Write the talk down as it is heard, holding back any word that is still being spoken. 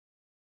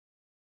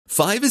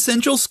5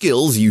 essential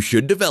skills you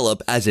should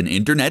develop as an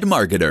internet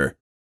marketer.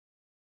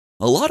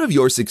 A lot of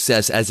your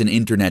success as an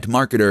internet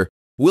marketer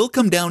will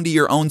come down to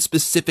your own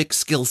specific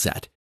skill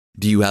set.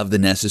 Do you have the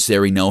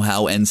necessary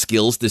know-how and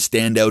skills to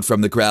stand out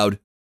from the crowd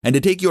and to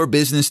take your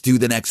business to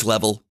the next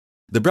level?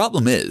 The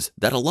problem is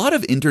that a lot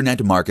of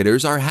internet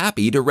marketers are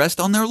happy to rest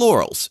on their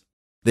laurels.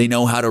 They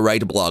know how to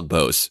write blog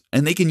posts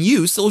and they can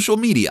use social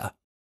media.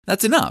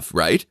 That's enough,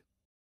 right?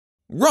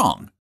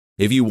 Wrong.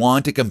 If you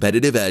want a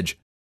competitive edge,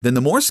 then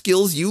the more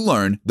skills you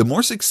learn, the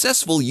more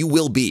successful you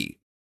will be.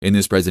 In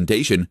this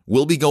presentation,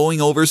 we'll be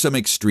going over some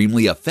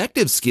extremely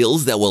effective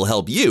skills that will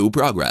help you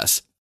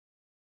progress.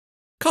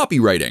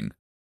 Copywriting.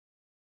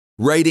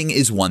 Writing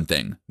is one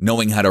thing.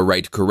 Knowing how to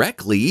write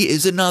correctly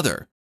is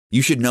another.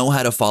 You should know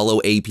how to follow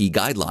AP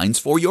guidelines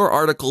for your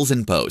articles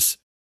and posts,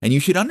 and you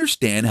should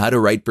understand how to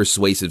write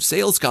persuasive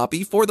sales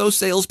copy for those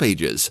sales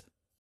pages.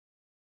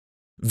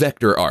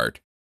 Vector art.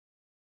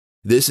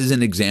 This is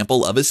an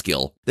example of a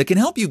skill that can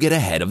help you get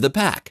ahead of the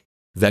pack.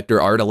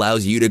 Vector art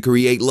allows you to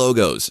create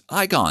logos,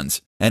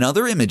 icons, and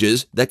other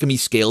images that can be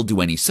scaled to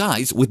any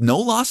size with no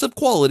loss of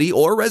quality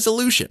or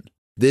resolution.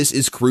 This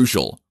is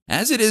crucial,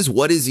 as it is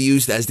what is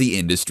used as the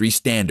industry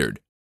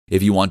standard.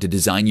 If you want to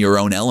design your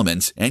own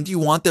elements and you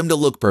want them to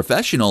look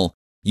professional,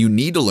 you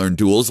need to learn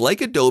tools like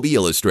Adobe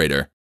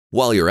Illustrator.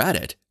 While you're at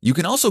it, you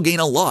can also gain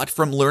a lot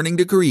from learning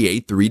to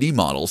create 3D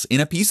models in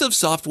a piece of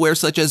software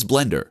such as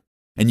Blender.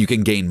 And you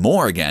can gain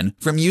more again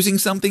from using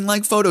something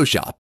like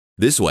Photoshop.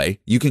 This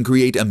way, you can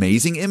create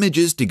amazing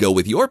images to go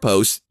with your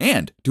posts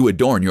and to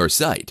adorn your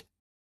site.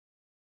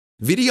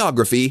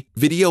 Videography,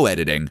 video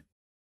editing.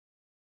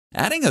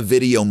 Adding a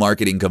video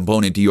marketing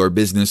component to your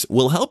business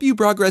will help you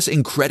progress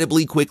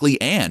incredibly quickly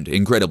and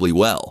incredibly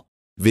well.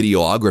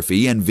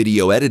 Videography and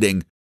video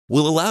editing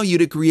will allow you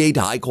to create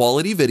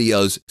high-quality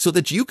videos so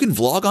that you can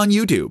vlog on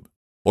YouTube,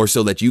 or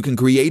so that you can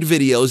create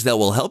videos that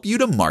will help you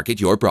to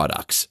market your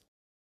products.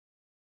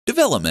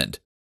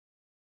 Development.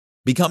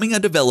 Becoming a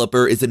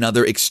developer is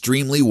another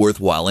extremely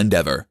worthwhile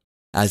endeavor.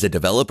 As a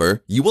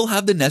developer, you will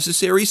have the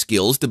necessary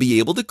skills to be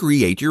able to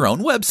create your own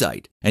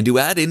website and to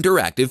add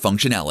interactive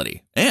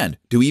functionality, and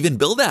to even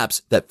build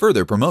apps that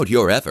further promote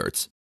your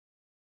efforts.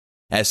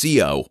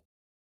 SEO.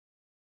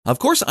 Of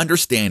course,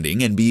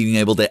 understanding and being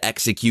able to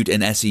execute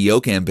an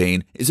SEO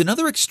campaign is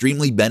another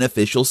extremely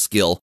beneficial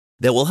skill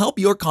that will help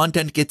your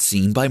content get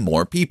seen by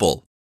more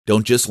people.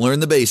 Don't just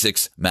learn the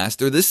basics,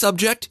 master this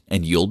subject,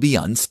 and you'll be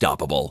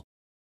unstoppable.